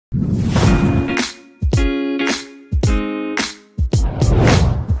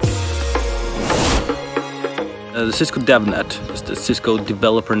The Cisco DevNet is the Cisco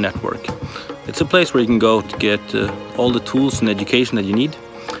Developer Network. It's a place where you can go to get all the tools and education that you need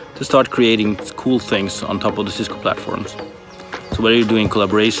to start creating cool things on top of the Cisco platforms. So whether you're doing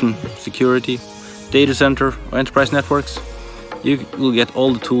collaboration, security, data center or enterprise networks, you will get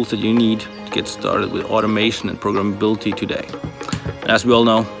all the tools that you need to get started with automation and programmability today. And as we all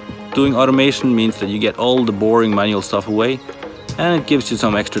know, doing automation means that you get all the boring manual stuff away, and it gives you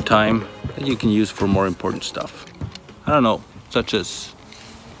some extra time that you can use for more important stuff. I don't know, such as